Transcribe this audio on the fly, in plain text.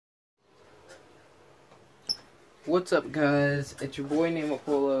What's up, guys? It's your boy named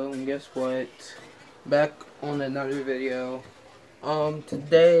Apollo, and guess what? Back on another video.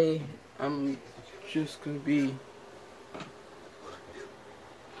 Today I'm just gonna be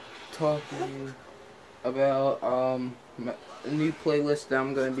talking about a new playlist that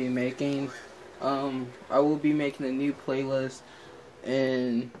I'm gonna be making. I will be making a new playlist,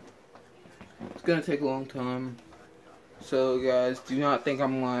 and it's gonna take a long time. So, guys, do not think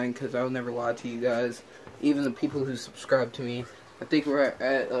I'm lying, because I'll never lie to you guys. Even the people who subscribe to me. I think we're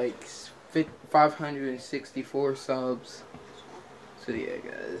at like 564 subs. So yeah,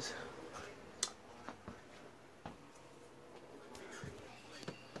 guys.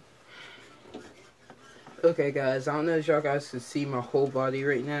 Okay, guys. I don't know if y'all guys can see my whole body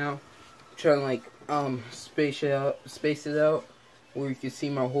right now. I'm trying to like space it out, where you can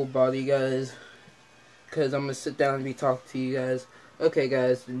see my whole body, guys. Because I'm gonna sit down and be talking to you guys. Okay,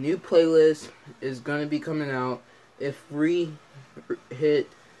 guys, the new playlist is gonna be coming out if we hit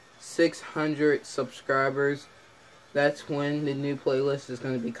 600 subscribers. That's when the new playlist is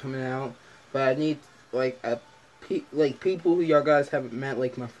gonna be coming out. But I need like people who y'all guys haven't met,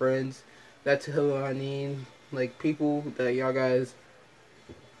 like my friends. That's who I need. Like people that y'all guys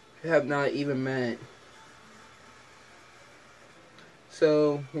have not even met.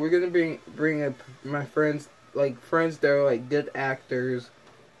 So we're gonna bring up my friends, like friends that are like good actors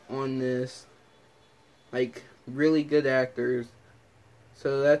on this, like really good actors.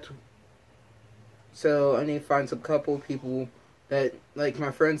 So I need to find some couple people that, like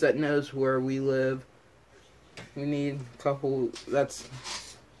my friends that knows where we live. We need a couple. That's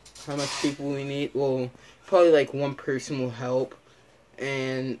how much people we need. Well, probably like one person will help,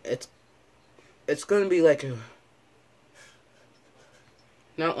 and it's gonna be like a.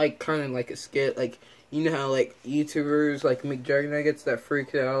 Not like kind of like a skit, like you know how like YouTubers like McJugnuggets that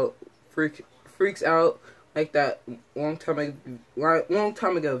freaks out like that long time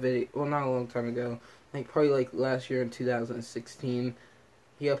ago video. Well, not a long time ago, like probably like last year in 2016.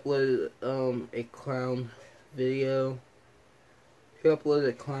 He uploaded a clown video. He uploaded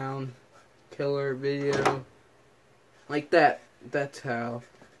a clown killer video. Like that. That's how.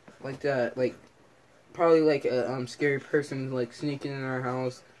 Like that. Like. Probably like a scary person like sneaking in our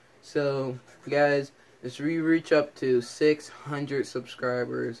house. So guys, as we reach up to 600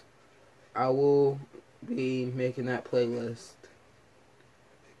 subscribers, I will be making that playlist.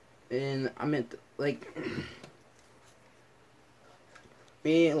 And I meant like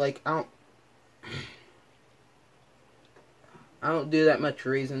me, like I don't do that much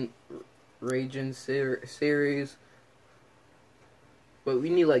raging series, but we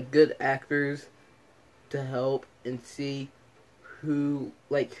need like good actors to help and see who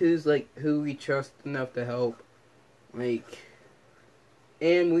we trust enough to help, like,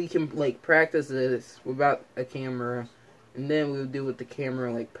 and we can like practice this without a camera, and then we'll do with the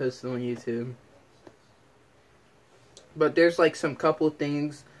camera, like post it on YouTube. But there's like some couple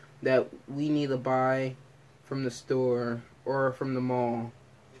things that we need to buy from the store or from the mall.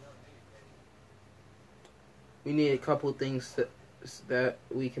 We need a couple things that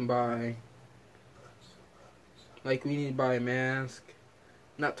we can buy. Like, we need to buy a mask.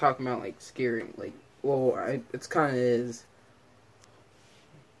 I'm not talking about, like, scary. Like, well, it's kind of is.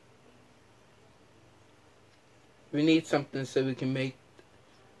 We need something so we can make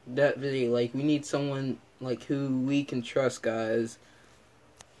that video. Like, we need someone, like, who we can trust, guys.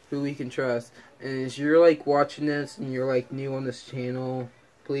 Who we can trust. And if you're, like, watching this and you're, like, new on this channel,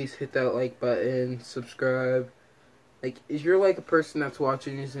 please hit that like button, subscribe. Like, if you're, like, a person that's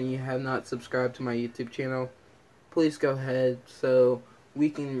watching this and you have not subscribed to my YouTube channel, please go ahead so we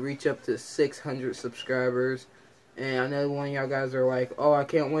can reach up to 600 subscribers. And I know one of y'all guys are like, oh, I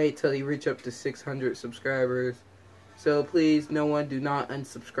can't wait till you reach up to 600 subscribers. So please, no one do not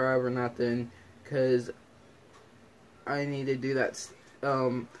unsubscribe or nothing, because I need to do that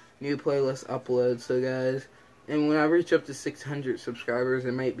new playlist upload. So guys, and when I reach up to 600 subscribers,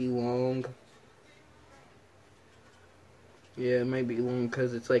 it might be long. Yeah, it might be long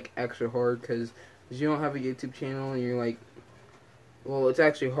because it's like extra hard, because you don't have a YouTube channel and you're like, well, it's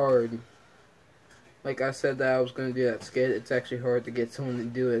actually hard. Like I said that I was going to do that skit, it's actually hard to get someone to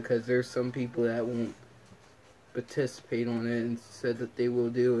do it, because there's some people that won't participate on it and said that they will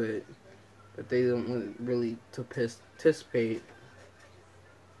do it, but they don't want really to participate.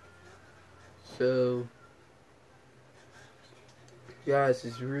 So guys,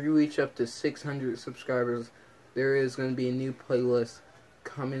 as we reach up to 600 subscribers, there is going to be a new playlist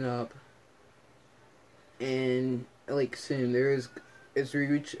coming up. And like soon, as we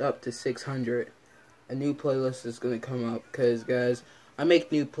reach up to 600, a new playlist is gonna come up. Cause guys, I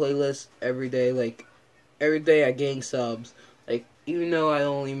make new playlists every day. Like every day I gain subs. Like, even though I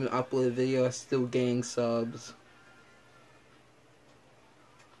don't even upload a video, I still gain subs.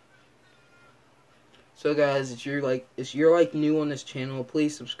 So guys, if you're like new on this channel,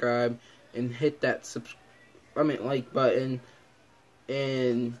 please subscribe and hit that like button,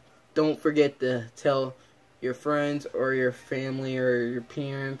 and don't forget to tell your friends or your family or your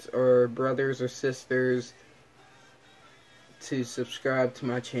parents or brothers or sisters to subscribe to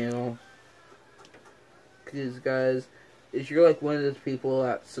my channel. Because guys, if you're like one of those people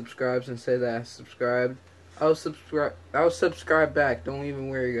that subscribes and say that I subscribed, I'll subscribe back. Don't even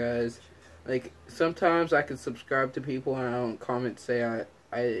worry, guys. Like, sometimes I can subscribe to people and I don't comment say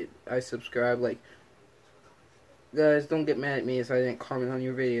I subscribe. Like, guys, don't get mad at me if I didn't comment on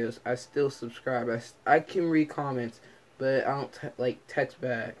your videos. I still subscribe. I can read comments, but I don't text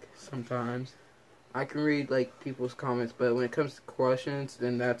back sometimes. I can read like people's comments, but when it comes to questions,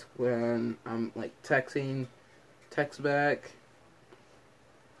 then that's when I'm like text back.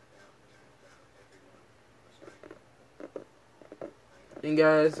 And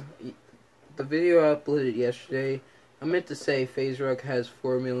guys, the video I uploaded yesterday, I meant to say FaZe has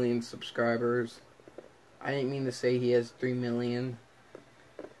 4 million subscribers. I didn't mean to say he has 3 million.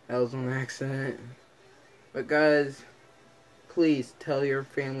 That was an accident. But guys, please tell your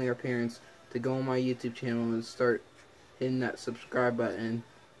family or parents to go on my YouTube channel and start hitting that subscribe button.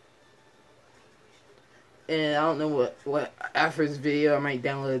 And I don't know what after this video I might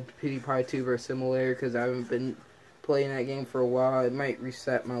download PewDiePie 2 or similar, because I haven't been playing that game for a while. It might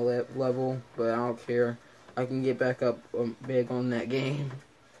reset my level, but I don't care. I can get back up big on that game.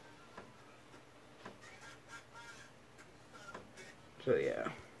 So yeah.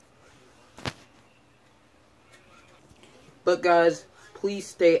 But guys, please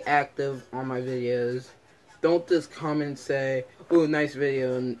stay active on my videos. Don't just comment and say, "Ooh, nice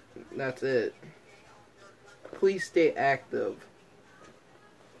video," and that's it. Please stay active.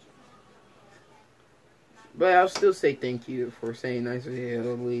 But I'll still say thank you for saying nice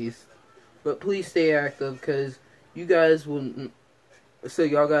video at least. But please stay active, because you guys will, so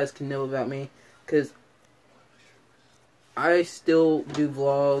y'all guys can know about me, because I still do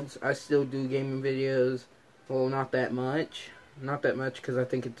vlogs, I still do gaming videos. Well, not that much. Not that much, because I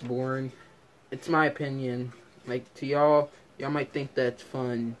think it's boring. It's my opinion. Like, to y'all might think that's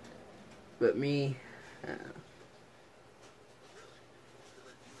fun. But me,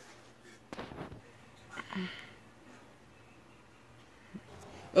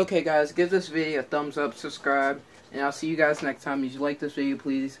 Okay guys, give this video a thumbs up, subscribe, and I'll see you guys next time. If you like this video,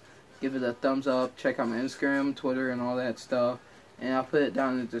 please give it a thumbs up. Check out my Instagram, Twitter, and all that stuff. And I'll put it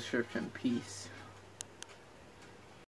down in the description. Peace.